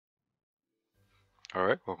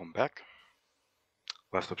Alright, welcome back.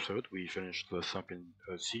 Last episode, we finished the Sunken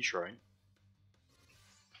Sea Shrine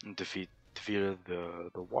and defeated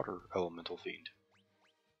the water elemental fiend,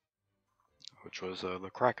 which was the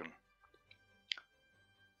Kraken.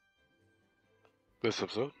 This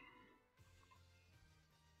episode,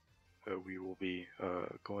 we will be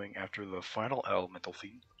going after the final elemental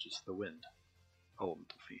fiend, which is the wind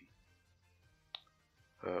elemental fiend.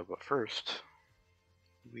 But first,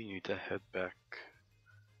 we need to head back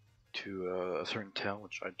to a certain town,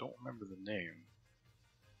 which I don't remember the name.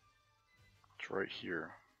 It's right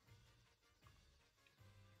here.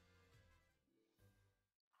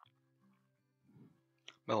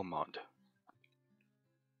 Melmond.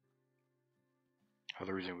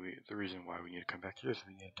 The reason why we need to come back here is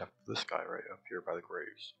we need to talk to this guy right up here by the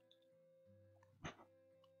graves.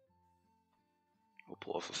 We'll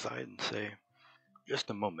pull us aside and say, "Just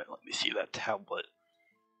a moment, let me see that tablet.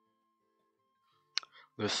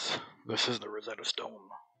 This is the Rosetta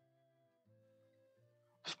Stone.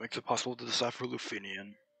 This makes it possible to decipher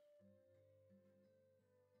Lufinian.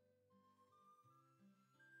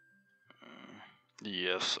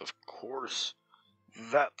 Yes, of course.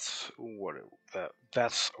 That's what that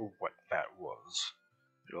was.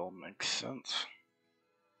 It all makes sense.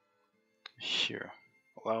 Here,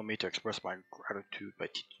 allow me to express my gratitude by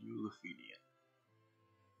teaching you Lufinian.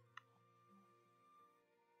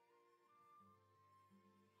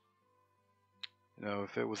 You know,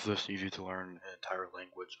 if it was this easy to learn an entire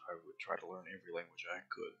language, I would try to learn every language I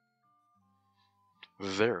could.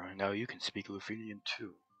 There, now you can speak Lufinian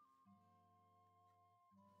too.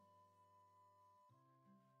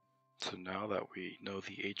 So now that we know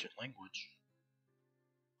the ancient language,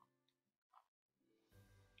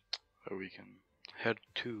 we can head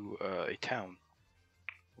to a town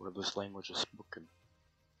where this language is spoken.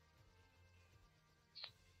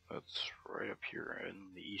 That's right up here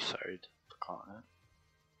in the east side of the continent.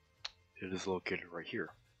 It is located right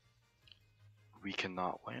here. We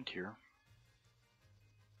cannot land here.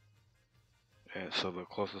 And so the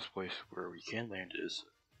closest place where we can land is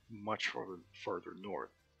much farther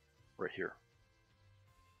north, right here.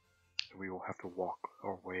 We will have to walk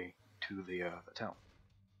our way to the town.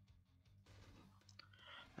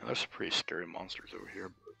 Now there's some pretty scary monsters over here,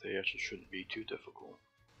 but they actually shouldn't be too difficult.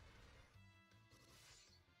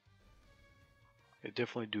 They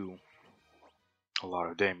definitely do a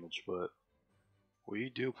lot of damage, but we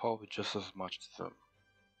do probably just as much to them.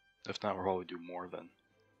 If not, we'll probably do more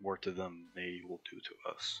to them than they will do to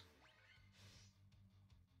us.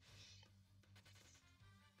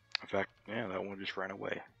 In fact, yeah, that one just ran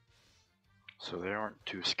away. So they aren't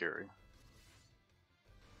too scary.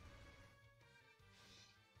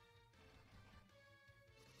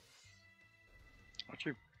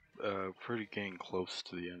 Actually, pretty getting close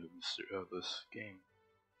to the end of this game.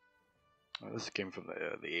 This is a game from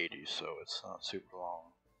the 80s, so it's not super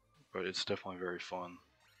long, but it's definitely very fun.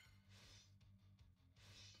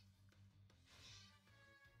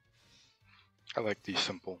 I like these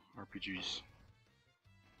simple RPGs.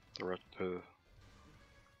 I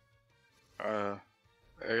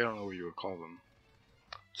don't know what you would call them.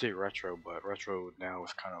 I'd say retro, but retro now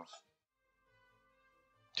is kind of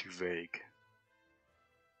too vague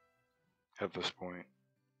at this point.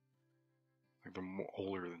 Like they're more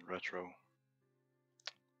older than retro.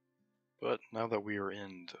 But now that we are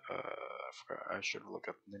in, I should look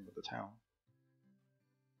up the name of the town.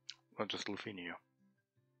 Not just Lufinia.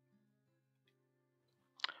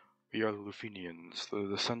 We are the Lufinians, the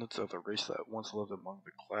descendants of the race that once lived among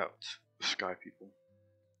the clouds, the Sky People.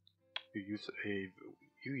 You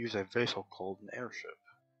use a vessel called an airship.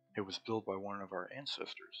 It was built by one of our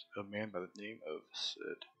ancestors, a man by the name of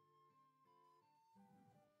Sid.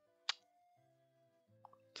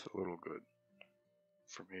 It's a little good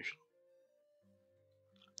information.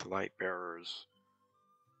 The light bearers.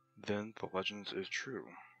 Then the legends is true.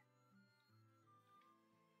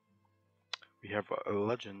 We have a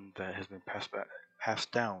legend that has been passed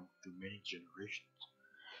down through many generations.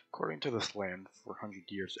 According to this land, 400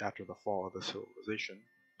 years after the fall of the civilization,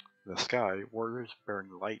 in the sky, warriors bearing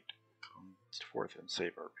light come forth and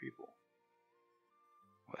save our people.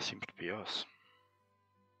 Well, that seems to be us.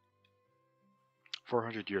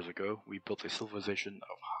 400 years ago, we built a civilization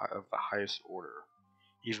of the highest order,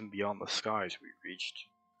 even beyond the skies we reached.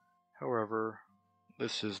 However,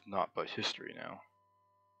 this is not but history now.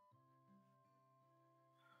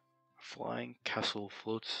 A flying castle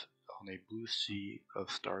floats on a blue sea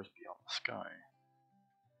of stars beyond the sky.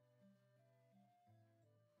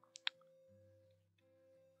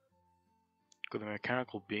 Could the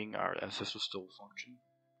mechanical being our ancestors still function?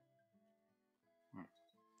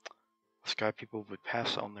 Let's Sky people would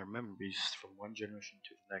pass on their memories from one generation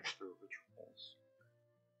to the next through rituals.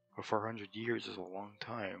 But 400 years is a long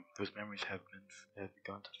time. Those memories have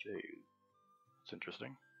begun to fade. It's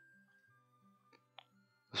interesting.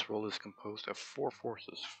 This world is composed of 4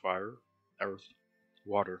 forces: fire, earth,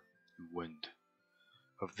 water, and wind.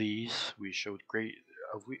 Of these, we showed greatest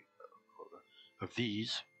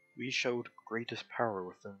power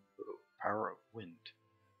within the power of wind.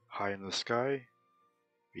 High in the sky,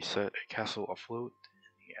 we set a castle afloat in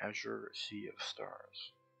the azure sea of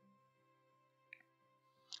stars.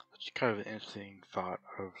 That's kind of an interesting thought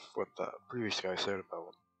of what the previous guy said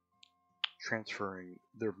about transferring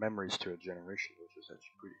their memories to a generation, which is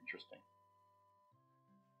actually pretty interesting.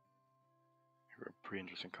 A pretty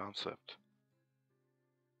interesting concept.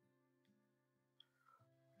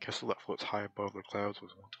 A castle that floats high above the clouds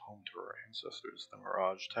was once home to our ancestors. The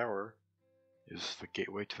Mirage Tower is the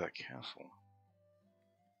gateway to that castle.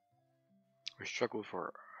 We struggled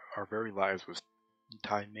for our very lives with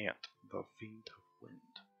Tai Mant, the Fiend of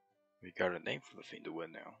Wind. We got a name for the Fiend of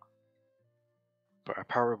Wind now. But our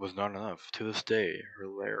power was not enough. To this day, her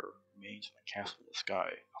lair remains in the castle in the sky,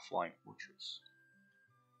 a flying fortress.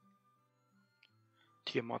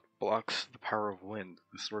 Tiamat blocks the power of wind,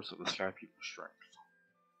 the source of the Sky People's strength.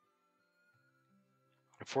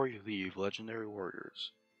 Before you leave, legendary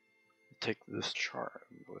warriors, take this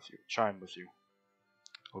chime with you.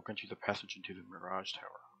 It will grant you the passage into the Mirage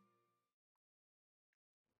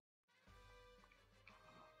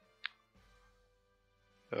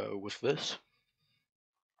Tower. With this,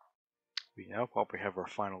 we now probably have our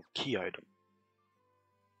final key item.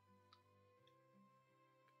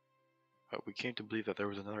 We came to believe that there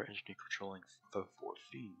was another entity controlling the 4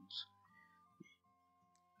 fiends.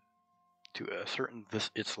 To ascertain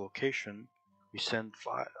its location, we send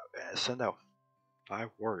out 5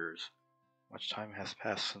 warriors. Much time has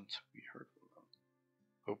passed since we heard from them.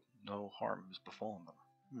 Hope no harm has befallen them.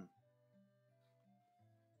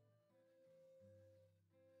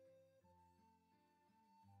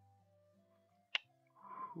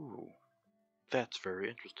 Ooh, that's very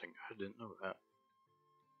interesting. I didn't know that.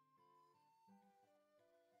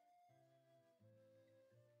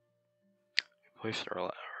 We placed our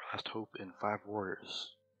last hope in 5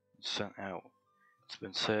 warriors sent out. It's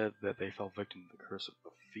been said that they fell victim to the curse of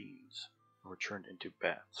the fiends and were turned into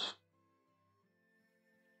bats.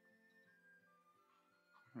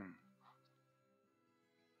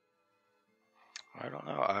 I don't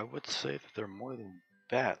know. I would say that they're more than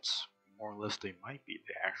bats. More or less, they might be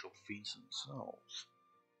the actual fiends themselves.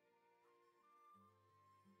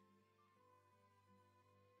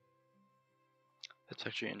 That's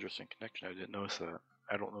actually an interesting connection. I didn't notice that.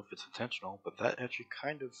 I don't know if it's intentional, but that actually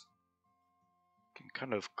can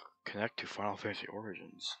kind of connect to Final Fantasy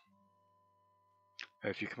Origins.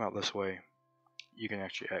 If you come out this way, you can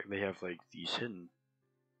actually they have like these hidden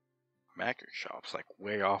magic shops like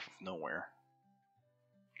way off of nowhere,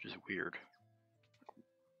 which is weird.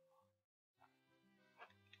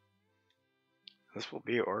 This will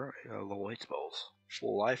be our low light spells.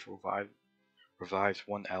 Full life revives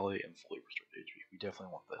 1 ally and fully restored HP. We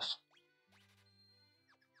definitely want this.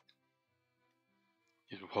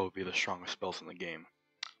 These will probably be the strongest spells in the game.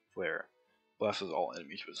 Flare blasts all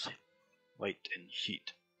enemies with light and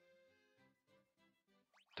heat.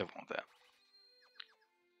 Definitely want that.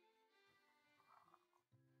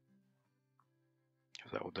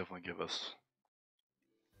 Because that will definitely give us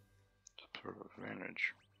some sort of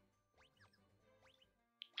advantage.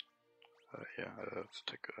 Let's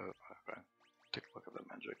take a look at the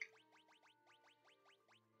magic.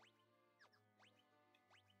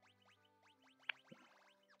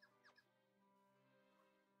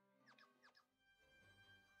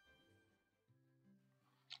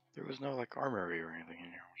 There was no like armory or anything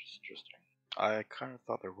in here, which is interesting. I kind of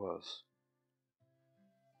thought there was.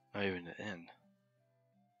 Not even an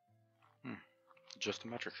inn. Just a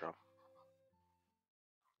magic shop.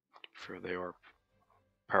 To be fair, they are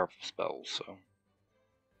powerful spells, so.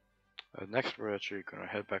 Next we're actually going to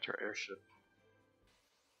head back to our airship.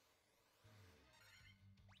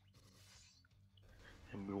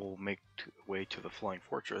 And we will make way to the Flying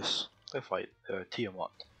Fortress to fight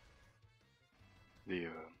Tiamat. The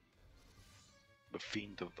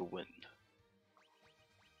Fiend of the Wind.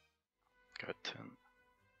 Got 10.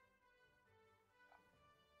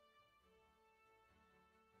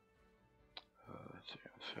 Let's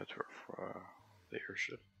head to the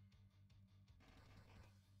airship.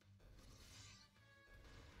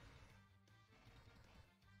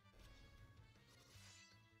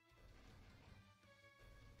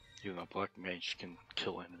 Even though Black Mage can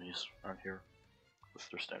kill enemies around here with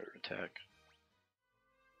their standard attack.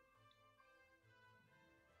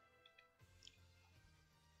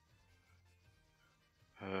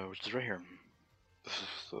 which is right here. This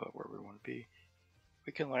is where we want to be.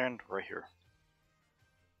 We can land right here.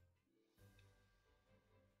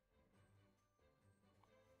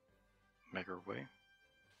 Make our way.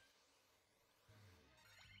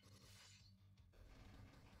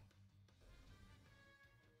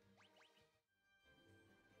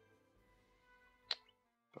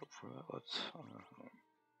 But for that, let's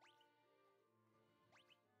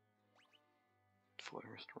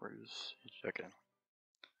flare storage. Check in.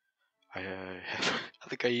 I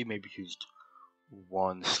think I maybe used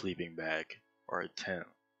one sleeping bag or a tent,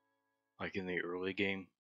 like in the early game,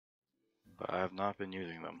 but I have not been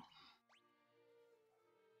using them.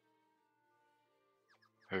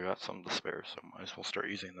 I got some to spare, so might as well start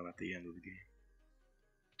using them at the end of the game.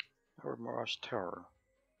 Our Mirage Tower.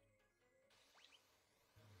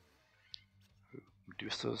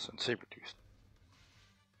 Medusas and Sabertooth.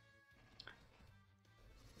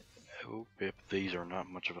 Oh, yep, these are not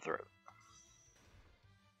much of a threat.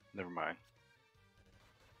 Never mind.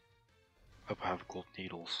 Up I have gold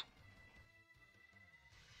needles.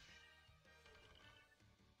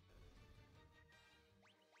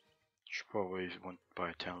 Should probably went by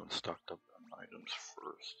a town and stocked up on items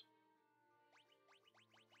first.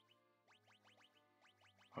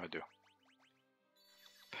 I do.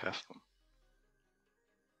 Pass them.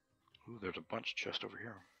 Ooh, there's a bunch of chests over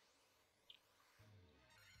here.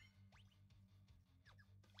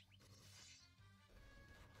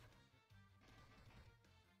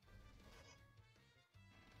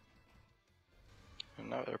 And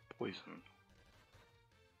now they're poisoned.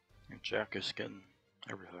 And Jack is getting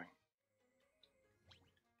everything.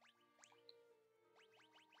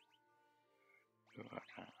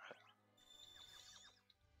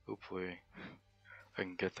 Hopefully I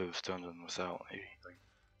can get those dungeons without anything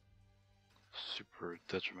super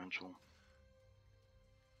detrimental.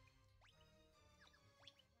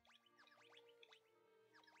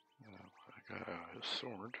 I got a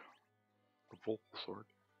sword, a vocal sword,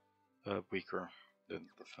 weaker than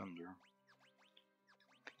the Defender.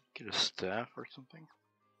 Get a staff or something?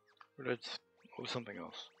 Or did what was something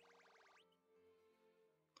else?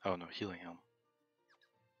 Oh no, healing helm.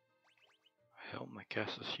 A helm that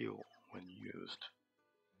casts heal when used.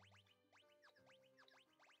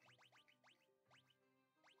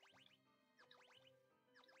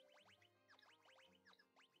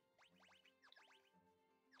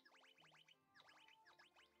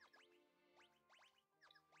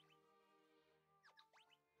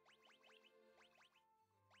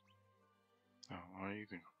 Oh, well, you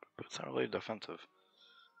can, but it's not really defensive.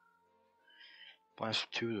 Blast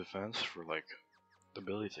 2 defense for like the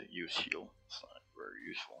ability to use heal. It's not very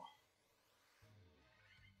useful.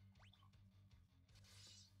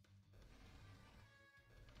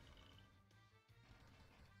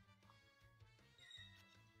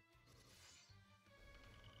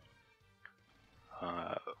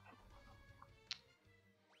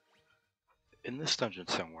 In this dungeon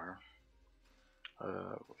somewhere,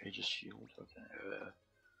 Aegis Shield. Okay,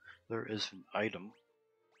 there is an item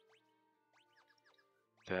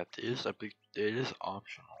that is it is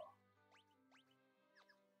optional.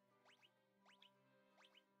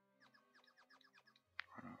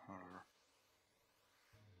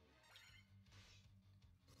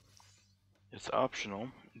 It's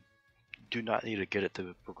optional. Do not need to get it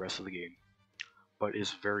to progress of the game, but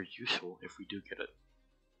is very useful if we do get it.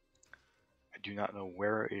 I do not know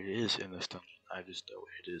where it is in this dungeon. I just know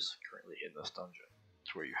it is currently in this dungeon.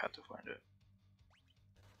 It's where you have to find it.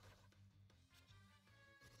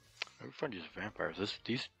 I would find these vampires.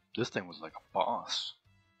 This thing was like a boss.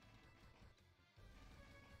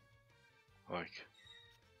 Like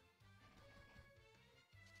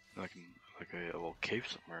a little cave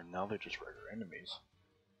somewhere. Now they're just regular enemies.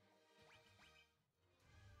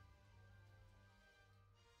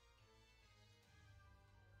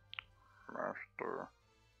 Master.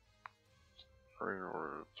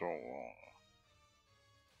 So long.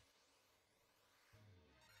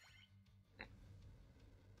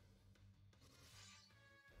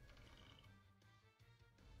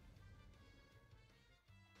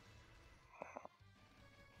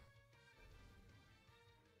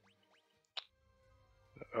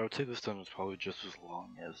 I would say this dungeon is probably just as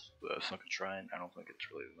long as the Sunken Shrine. I don't think it's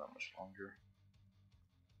really that much longer.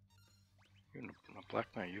 Even a Black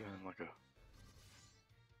Knight, even like a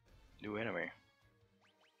new enemy.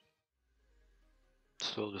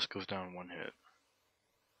 Still just goes down in one hit.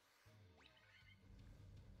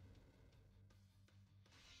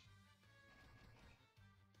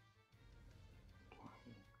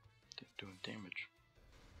 Doing damage.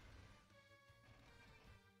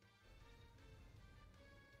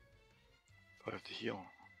 I have to heal.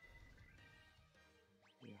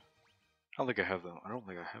 I don't think I have them. I don't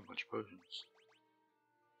think I have much potions.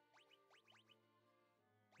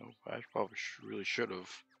 Nope, I probably really should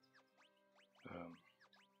have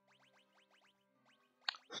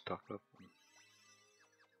stocked up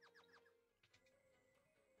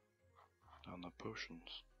on the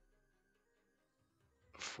potions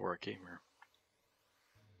before I came here.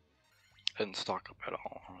 I didn't stock up at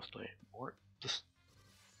all, honestly. Or just,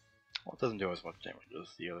 well, it doesn't do as much damage as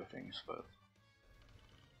the other things, but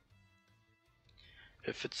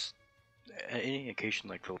if it's any occasion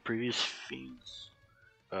like the previous fiends,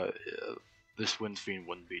 this wind fiend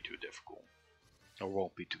wouldn't be too difficult, or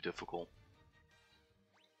won't be too difficult,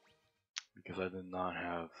 because I did not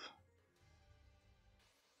have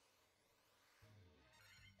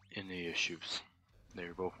any issues. They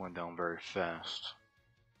both went down very fast.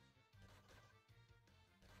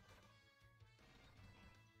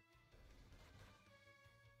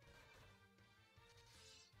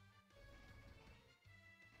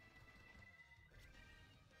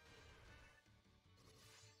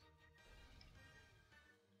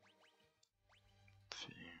 Let's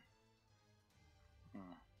see.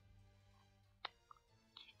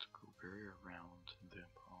 Just go very around and then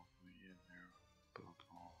probably in there. Build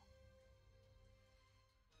all.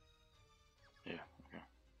 Yeah, okay.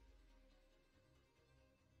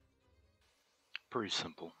 Pretty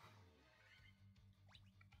simple.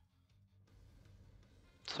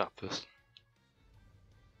 Stop this.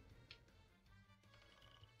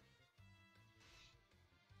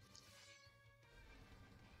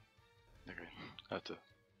 Okay, I have to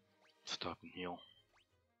stop and heal.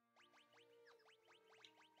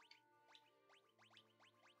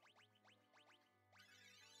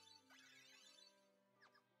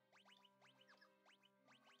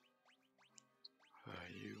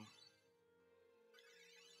 You.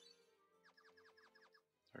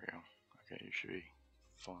 There we go. Okay, you should be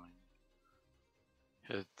fine.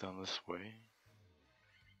 Head down this way.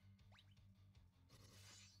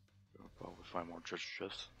 We'll probably find more treasure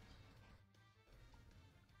chests.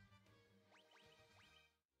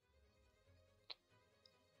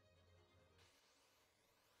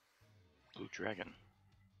 Blue dragon.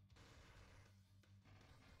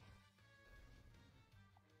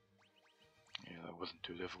 Yeah, that wasn't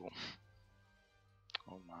too difficult.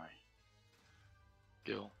 Oh my.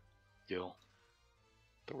 Gil. Gil.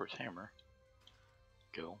 Thor's hammer.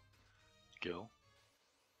 Gil. Gil.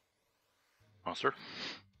 Monster.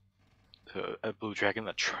 A blue dragon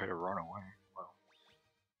that tried to run away. Wow.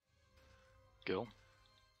 Gil.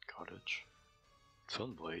 Cottage.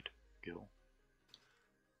 Sunblade. Gil.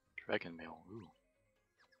 Dragon mail. Ooh.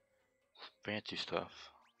 Fancy stuff.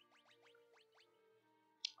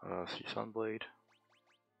 See Sunblade.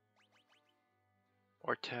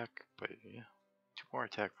 More attack, but yeah. 2 more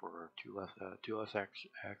attack for 2 less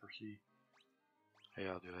accuracy. Hey,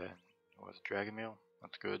 I'll do that. What's Dragon Mail?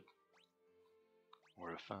 That's good.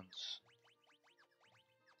 More defense.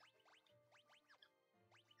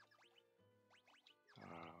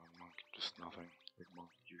 Monk, just nothing. Big monk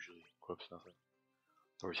usually equips nothing.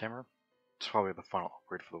 Thor's hammer. It's probably the final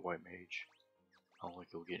upgrade for the white mage. I don't think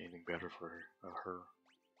you'll get anything better for her.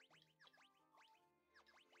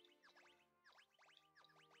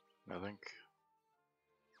 I think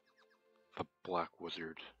the black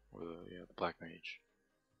wizard, or the black mage,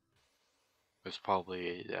 is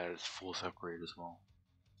probably at its fullest upgrade as well.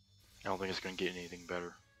 I don't think it's gonna get anything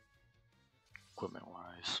better, equipment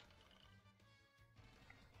wise.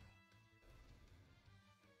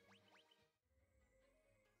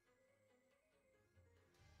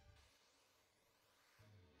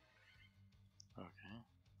 Okay,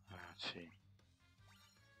 let's see.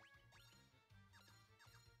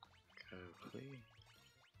 Carefully.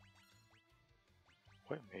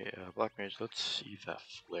 Black mage, let's see that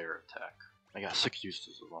flare attack. I got 6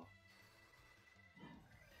 uses of them.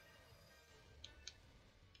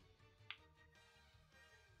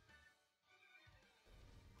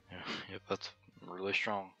 Yeah, yep, that's really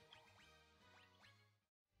strong.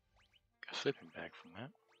 Got a sleeping bag from that.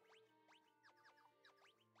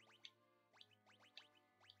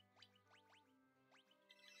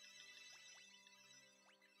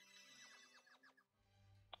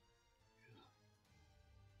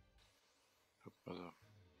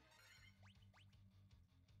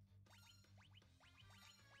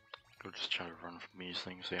 Go just try to run from these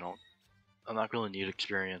things. I'm not really need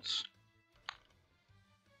experience.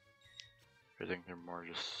 I think they're more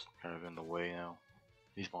just kind of in the way now.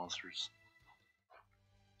 These monsters.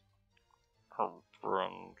 Her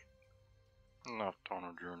friend left on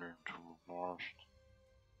a journey to the lost.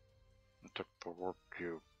 I took the warp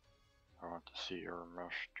cube. I want to see her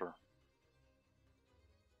master.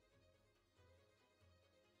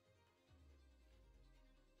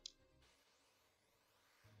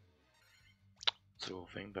 cool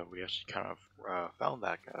thing that we actually kind of found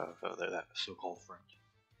that that so-called friend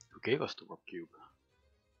who gave us the warp cube.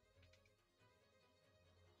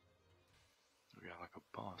 We got like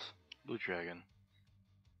a boss, blue dragon.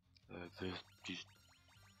 These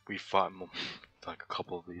we fought like a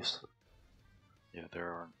couple of these. Yeah,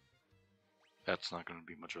 there aren't. That's not going to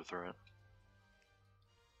be much of a threat.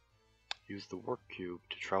 Use the warp cube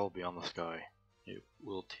to travel beyond the sky. It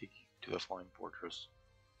will take you to the flying fortress.